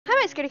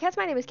Hi, Scaredy Cats.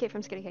 My name is Kate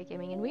from Scaredy Cat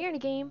Gaming, and we are in a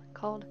game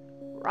called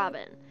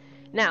Robin.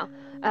 Now,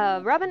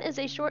 Robin is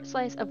a short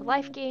slice of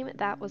life game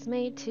that was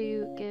made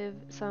to give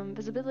some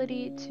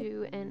visibility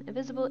to an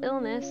invisible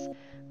illness,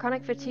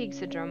 chronic fatigue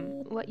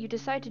syndrome. What you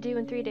decide to do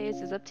in 3 days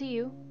is up to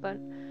you, but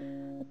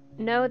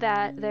know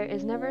that there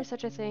is never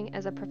such a thing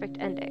as a perfect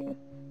ending.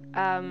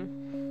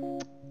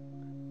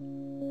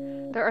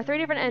 There are 3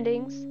 different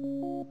endings.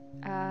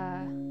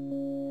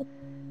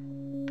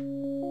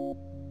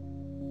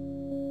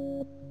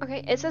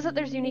 Okay, it says that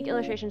there's unique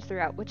illustrations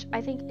throughout, which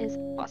I think is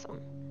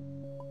awesome.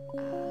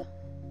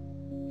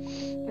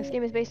 This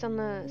game is based on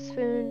the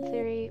Spoon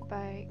Theory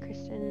by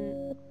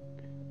Christine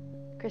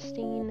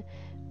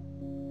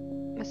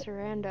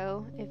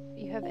Macerando. If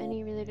you have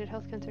any related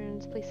health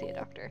concerns, please see a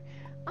doctor.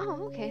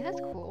 Oh, okay,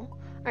 that's cool.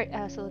 Alright,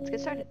 so let's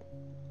get started.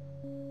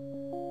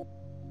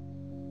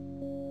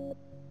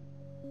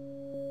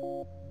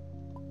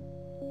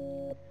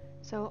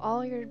 So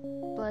all your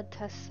blood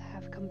tests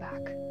have come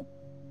back.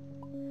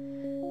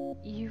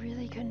 You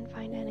really couldn't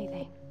find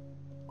anything.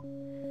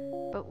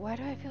 But why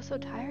do I feel so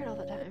tired all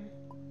the time?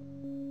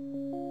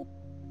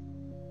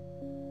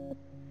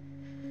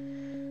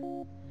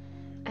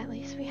 At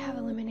least we have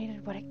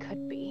eliminated what it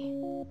could be.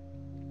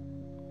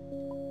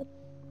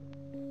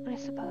 I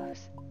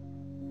suppose.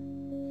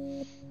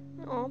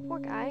 Oh, poor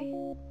guy.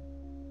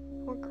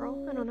 Or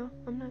girl, I don't know.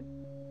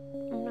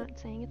 I'm not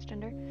saying it's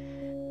gender.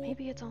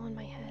 Maybe it's all in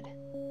my head.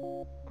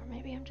 Or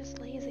maybe I'm just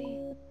lazy.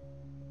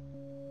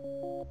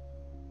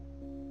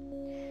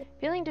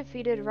 Feeling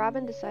defeated,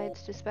 Robin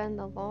decides to spend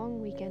the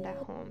long weekend at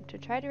home to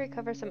try to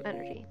recover some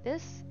energy.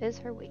 This is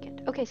her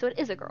weekend. Okay, so it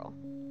is a girl.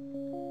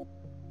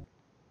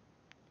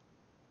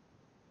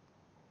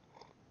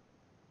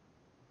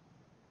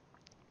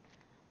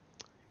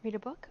 Read a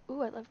book?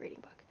 Ooh, I love reading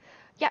a book.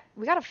 Yeah,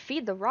 we gotta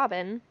feed the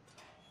Robin.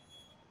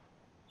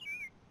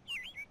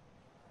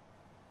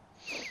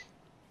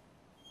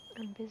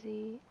 I'm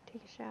busy.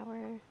 Take a shower.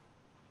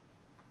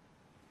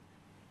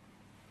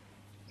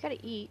 You gotta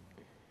eat.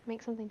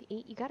 Make something to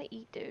eat. You gotta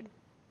eat, dude.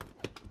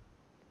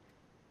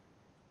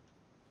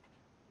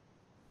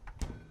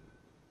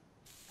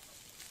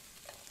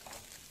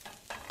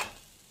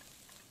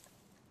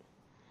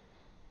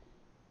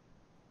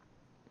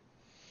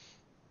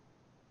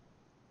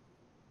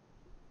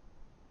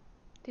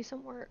 Do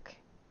some work.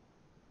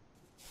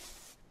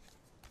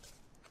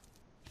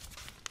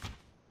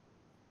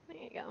 There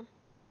you go.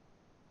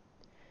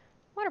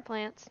 Water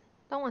plants.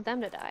 Don't want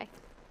them to die.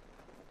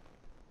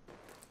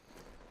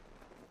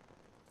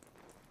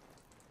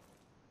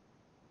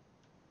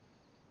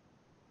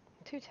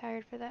 Too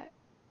tired for that.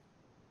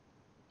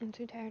 I'm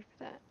too tired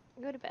for that.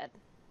 Go to bed.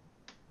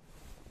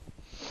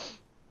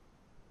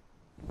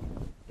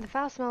 The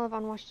foul smell of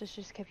unwashed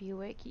dishes kept you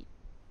awake.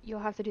 You'll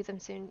have to do them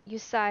soon. You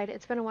sighed.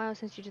 It's been a while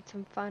since you did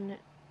some fun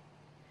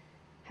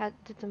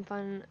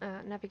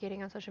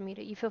navigating on social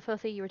media. You feel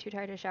filthy, you were too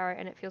tired to shower,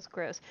 and it feels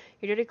gross.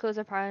 Your dirty clothes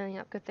are piling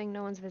up. Good thing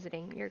no one's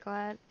visiting. Your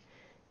glance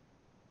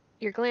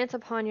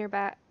upon your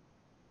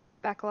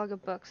backlog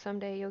of books.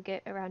 Someday you'll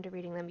get around to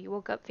reading them. You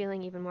woke up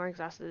feeling even more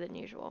exhausted than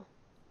usual.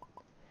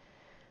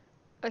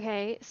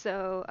 Okay,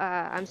 so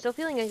I'm still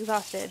feeling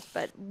exhausted,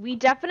 but we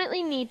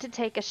definitely need to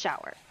take a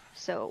shower.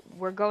 So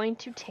we're going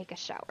to take a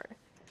shower.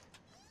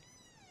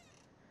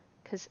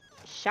 Because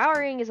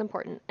showering is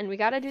important, and we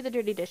gotta do the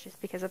dirty dishes,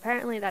 because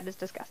apparently that is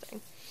disgusting.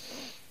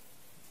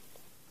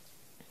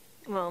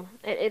 Well,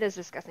 it is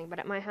disgusting, but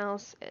at my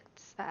house,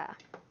 it's,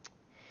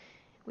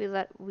 we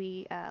let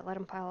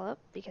them pile up,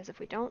 because if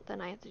we don't, then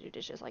I have to do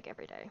dishes, like,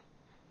 every day.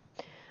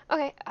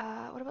 Okay,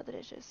 what about the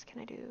dishes? Can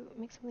I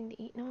make something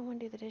to eat? No, I want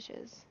to do the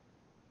dishes.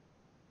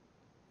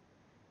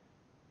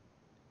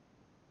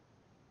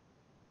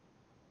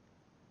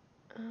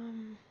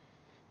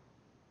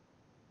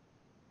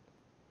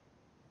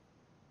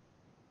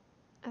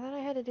 I thought I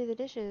had to do the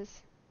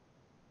dishes.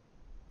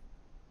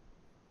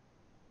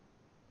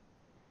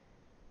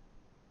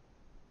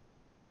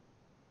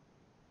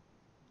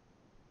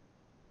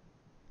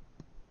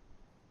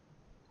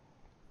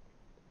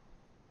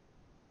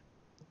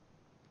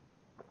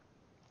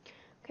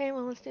 Okay,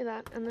 well, let's do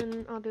that, and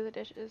then I'll do the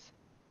dishes.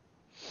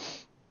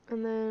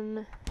 And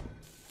then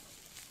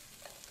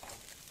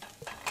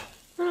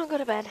I'll go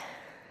to bed.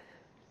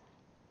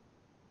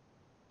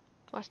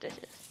 Wash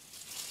dishes.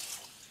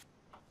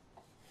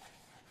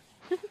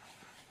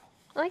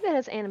 I like that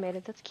it's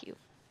animated, that's cute.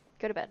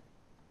 Go to bed.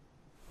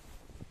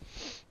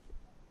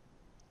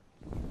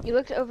 You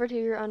looked over to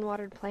your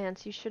unwatered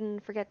plants. You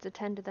shouldn't forget to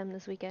tend to them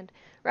this weekend.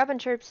 Robin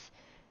chirps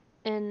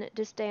in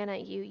disdain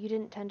at you. You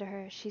didn't tend to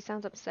her. She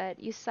sounds upset.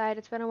 You sighed.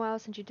 It's been a while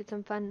since you did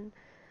some fun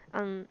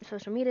on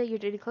social media. Your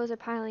dirty clothes are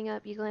piling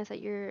up. You glance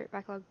at your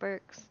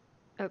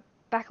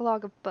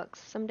backlog of books.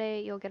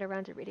 Someday you'll get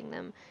around to reading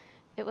them.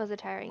 It was a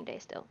tiring day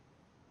still.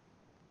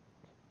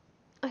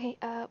 Okay,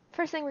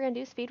 first thing we're gonna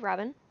do is feed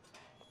Robin.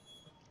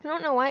 I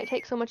don't know why it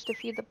takes so much to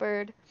feed the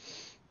bird.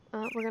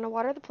 We're gonna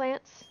water the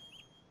plants.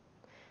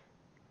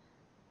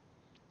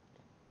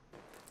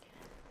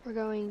 We're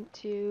going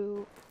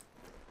to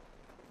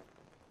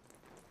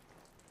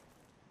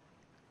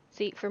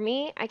See, for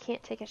me, I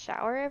can't take a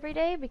shower every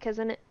day because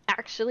then it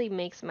actually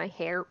makes my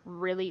hair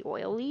really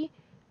oily.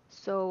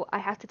 So I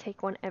have to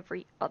take one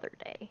every other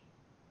day.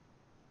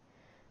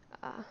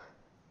 Uh,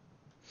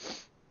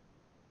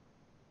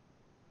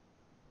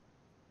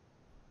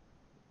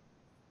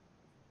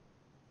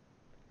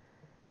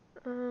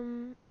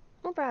 um,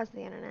 we'll browse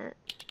the internet.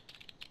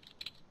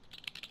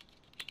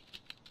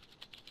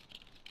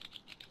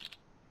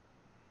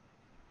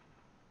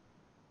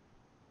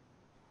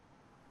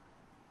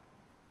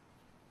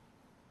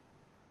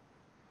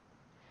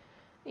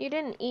 You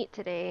didn't eat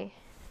today,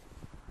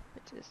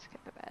 which is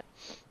kind of bad.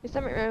 Your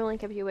stomach rumbling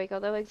kept you awake,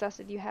 although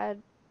exhausted. You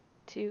had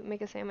to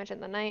make a sandwich in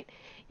the night.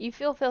 You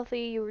feel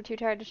filthy. You were too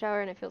tired to shower,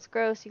 and it feels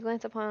gross. You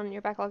glance upon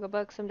your backlog of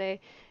books someday.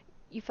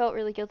 You felt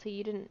really guilty.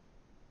 You didn't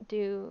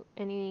do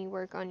any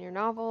work on your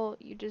novel.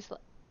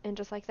 And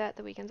just like that,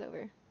 the weekend's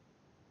over.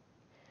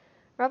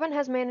 Robin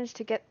has managed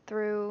to get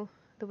through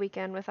the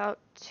weekend without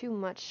too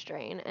much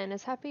strain and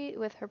is happy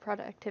with her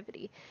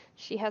productivity.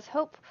 She has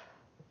hope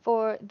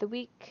for the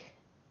week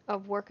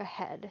of work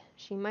ahead.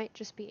 She might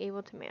just be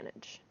able to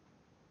manage.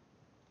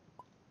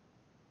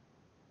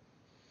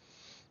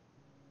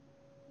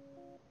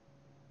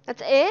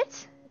 That's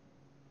it?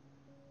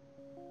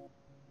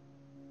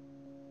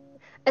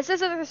 It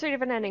says that there's 3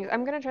 different endings.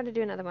 I'm gonna try to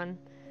do another one.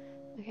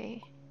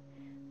 Okay.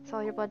 So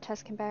all your blood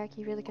tests came back.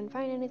 You really couldn't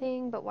find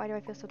anything, but why do I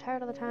feel so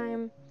tired all the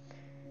time?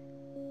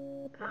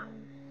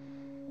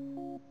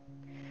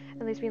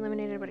 At least we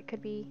eliminated what it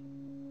could be,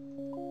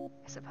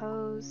 I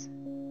suppose.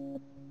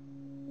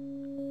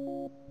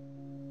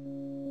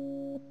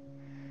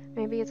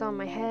 Maybe it's on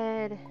my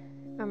head,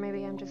 or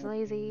maybe I'm just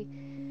lazy.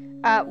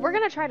 We're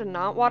gonna try to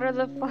not water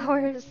the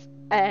flowers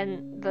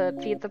and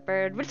feed the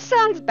bird, which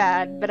sounds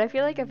bad, but I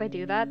feel like if I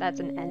do that, that's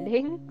an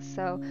ending.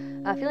 So,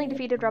 feeling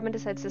defeated, Robin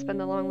decides to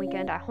spend the long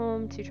weekend at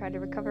home to try to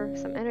recover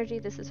some energy.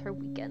 This is her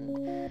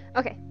weekend.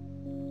 Okay.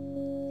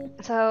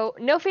 So,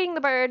 no feeding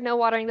the bird, no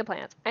watering the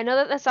plants. I know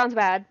that that sounds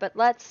bad, but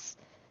let's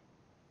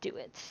do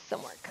it.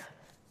 Some work.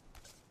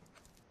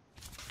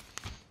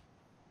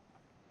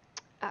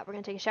 We're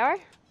gonna take a shower.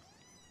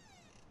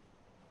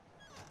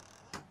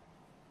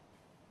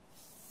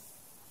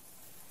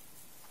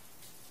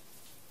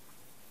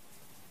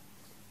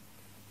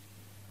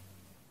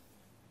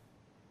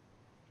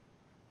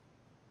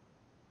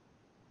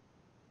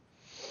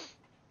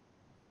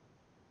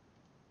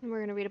 And we're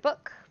gonna read a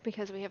book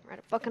because we haven't read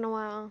a book in a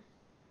while.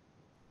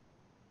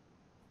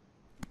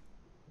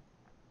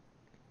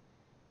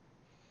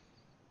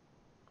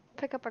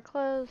 Pick up our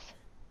clothes.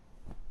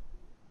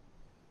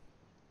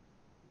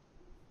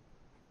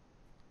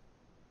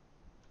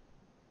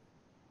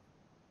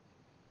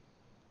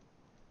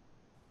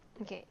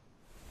 Okay.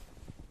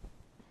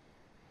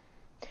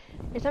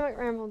 Your stomach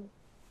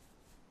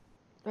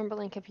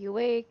rumbling kept you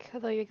awake,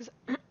 although you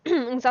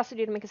exhausted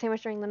you to make a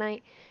sandwich during the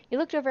night. You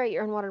looked over at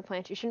your unwatered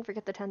plants. You shouldn't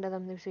forget to tend to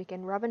them this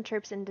weekend. Robin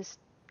chirps in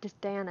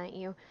disdain at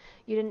you.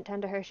 You didn't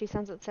tend to her. She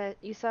sounds upset.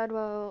 You said,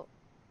 well,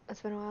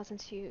 it's been a while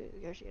since you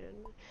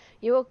didn't.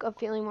 You woke up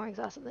feeling more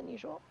exhausted than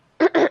usual.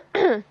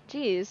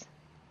 Jeez.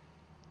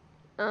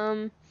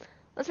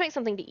 Let's make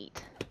something to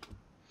eat.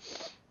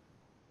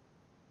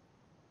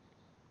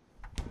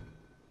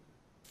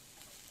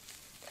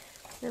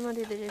 Then we'll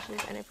do the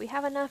dishes, and if we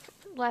have enough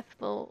left,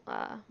 we'll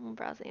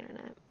browse the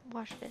internet,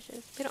 wash the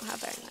dishes. We don't have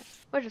very much.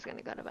 We're just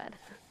gonna go to bed.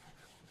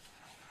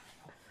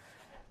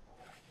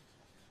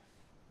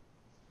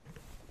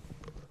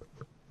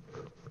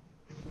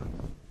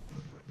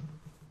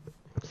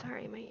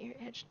 Sorry, my ear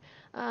itched.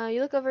 You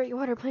look over at your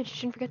water plants. You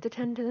shouldn't forget to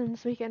tend to them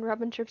this weekend.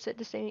 Robin chirps it,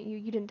 disdain at you.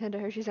 You didn't tend to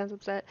her. She sounds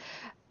upset.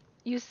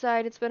 You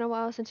sighed. It's been a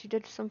while since you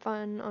did some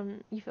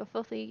fun. You feel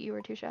filthy. You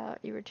were too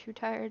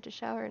tired to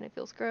shower, and it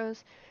feels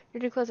gross.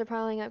 Your new clothes are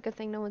piling up. Good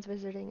thing no one's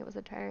visiting. It was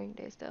a tiring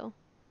day still.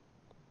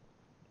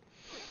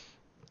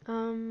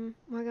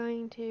 We're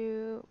going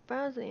to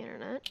browse the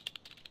internet.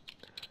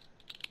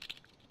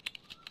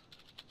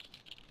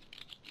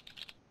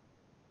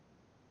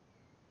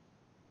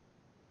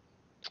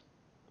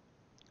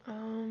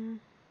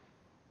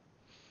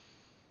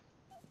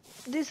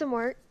 Do some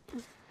work.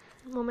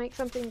 We'll make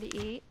something to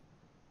eat.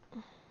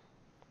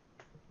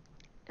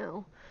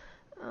 No.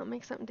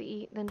 Make something to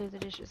eat, then do the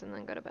dishes, and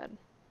then go to bed.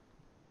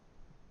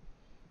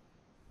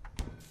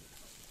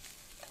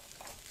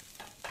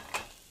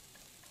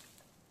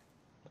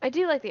 I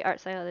do like the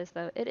art style of this,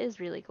 though. It is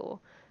really cool,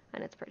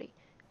 and it's pretty.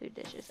 Do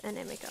dishes, and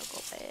then make a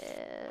go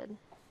bed.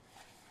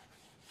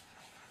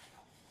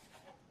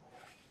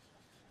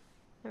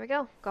 There we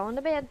go. Going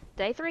to bed.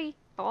 Day 3.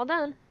 All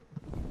done.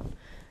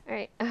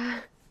 Alright.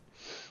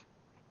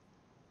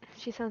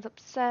 She sounds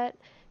upset.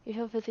 You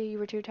feel filthy. You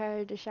were too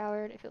tired to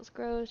shower. It feels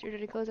gross. Your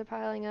dirty clothes are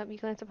piling up. You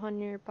glance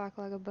upon your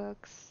backlog of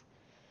books.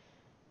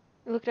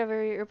 You looked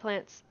over your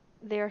plants.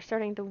 They are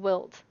starting to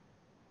wilt.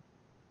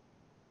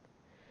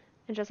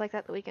 And just like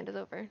that, the weekend is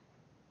over.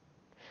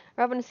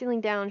 Robin is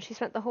feeling down. She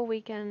spent the whole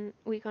week on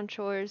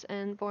chores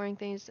and boring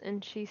things,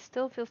 and she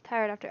still feels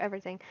tired after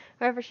everything.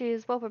 However, she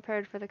is well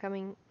prepared for the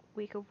coming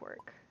week of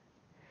work.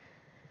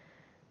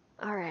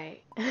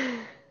 Alright.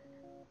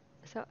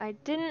 So I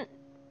didn't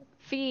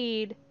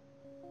feed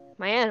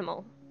my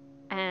animal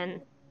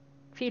and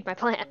feed my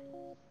plant.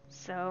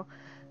 So,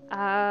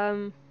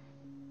 I'm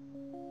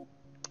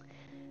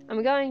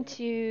going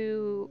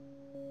to,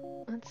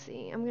 let's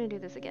see, I'm going to do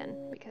this again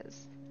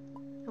because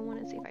I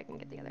want to see if I can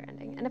get the other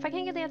ending. And if I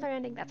can't get the other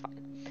ending, that's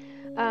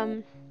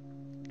fine.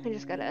 I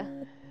just gotta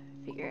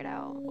figure it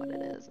out, what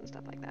it is and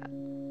stuff like that.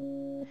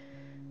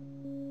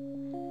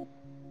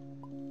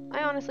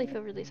 I honestly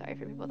feel really sorry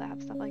for people that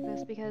have stuff like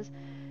this because,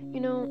 you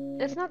know,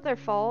 it's not their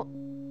fault,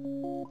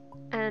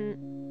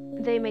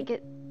 and they make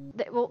it,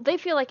 they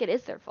feel like it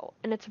is their fault,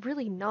 and it's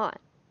really not.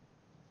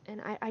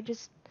 And I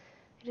just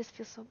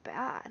feel so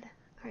bad.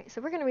 Alright,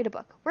 so we're gonna read a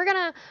book. We're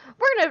gonna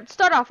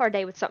start off our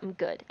day with something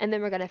good, and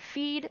then we're gonna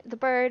feed the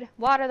bird,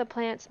 water the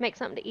plants, make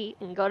something to eat,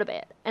 and go to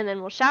bed. And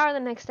then we'll shower the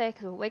next day,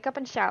 because we'll wake up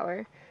and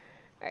shower.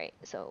 Alright,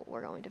 so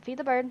we're going to feed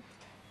the bird.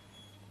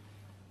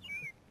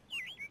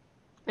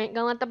 Ain't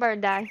gonna let the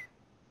bird die.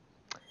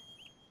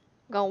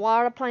 Gonna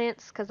water the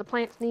plants, because the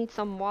plants need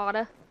some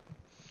water.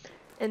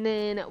 And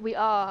then we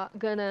are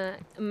gonna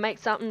make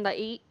something to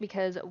eat,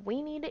 because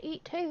we need to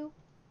eat too.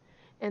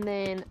 And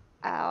then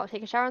I'll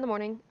take a shower in the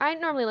morning. I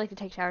normally like to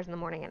take showers in the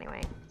morning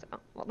anyway, so,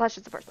 well, that's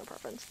just a personal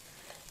preference.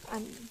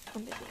 I'm busy.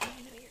 I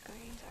know you're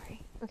going,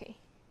 sorry. Okay.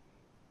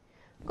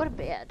 Go to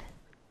bed.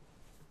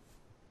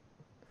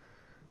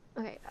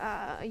 Okay,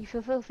 you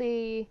feel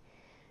filthy.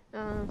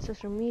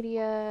 Social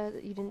media,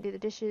 you didn't do the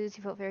dishes,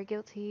 you felt very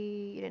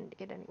guilty, you didn't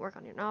get any work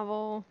on your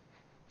novel.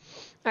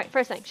 Alright,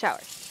 first thing, shower,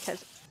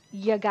 because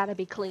you gotta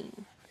be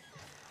clean.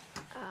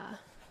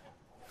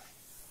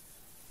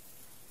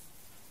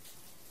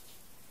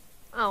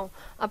 Oh,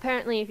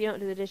 apparently if you don't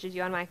do the dishes,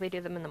 you automatically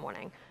do them in the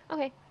morning.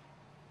 Okay.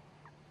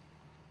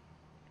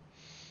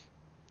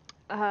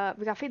 We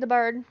gotta feed the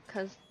bird,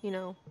 because, you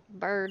know,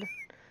 bird.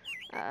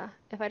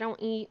 If I don't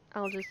eat,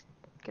 I'll just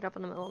get up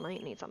in the middle of the night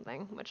and eat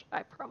something, which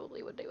I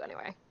probably would do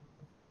anyway.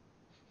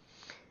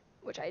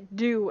 Which I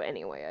do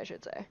anyway, I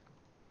should say.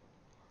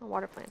 I'll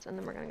water plants, and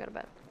then we're gonna go to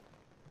bed.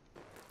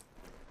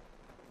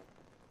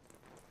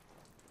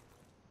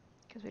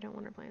 Because we don't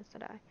want our plants to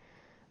die.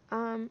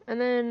 And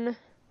then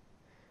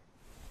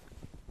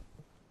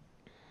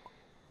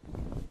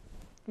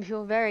I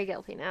feel very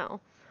guilty now.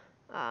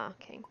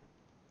 Okay.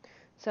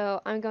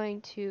 So I'm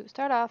going to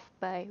start off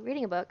by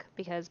reading a book,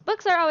 because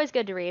books are always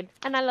good to read,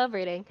 and I love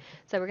reading.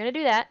 So we're going to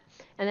do that,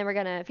 and then we're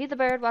going to feed the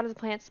bird, water the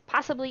plants,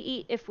 possibly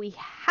eat if we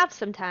have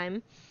some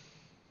time.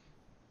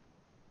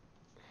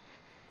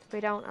 If we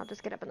don't, I'll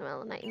just get up in the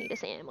middle of the night and eat a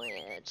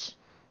sandwich.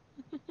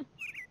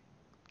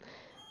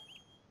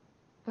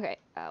 Okay,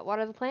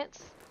 water the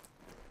plants.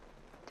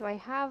 Do I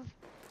have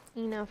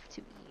enough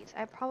to eat?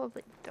 I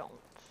probably don't,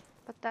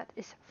 but that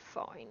is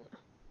fine.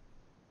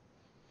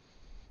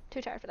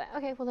 Too tired for that.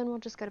 Okay, well then we'll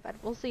just go to bed.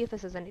 We'll see if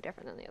this is any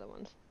different than the other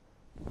ones.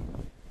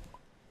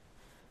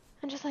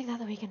 And just like that,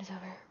 the weekend is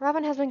over.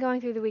 Robin has been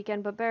going through the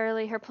weekend, but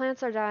barely. Her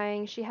plants are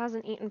dying, she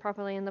hasn't eaten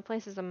properly, and the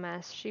place is a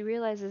mess. She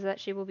realizes that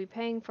she will be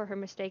paying for her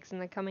mistakes in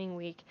the coming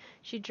week.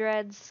 She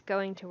dreads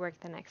going to work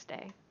the next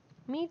day.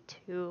 Me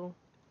too.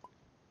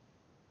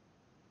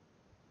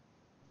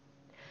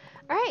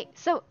 Alright,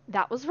 so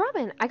that was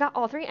Robin. I got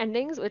all 3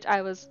 endings, which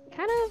I was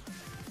kind of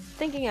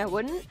thinking I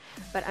wouldn't,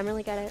 but I'm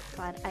really glad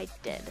I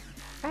did.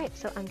 Alright,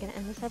 so I'm gonna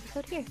end this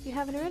episode here. If you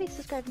haven't already,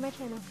 subscribe to my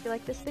channel. If you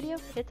like this video,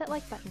 hit that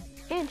like button.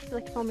 And if you'd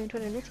like to follow me on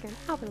Twitter and Instagram,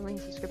 I'll put a link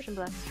in the description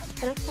below.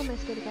 The next time I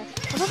skate again.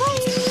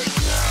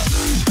 Bye-bye!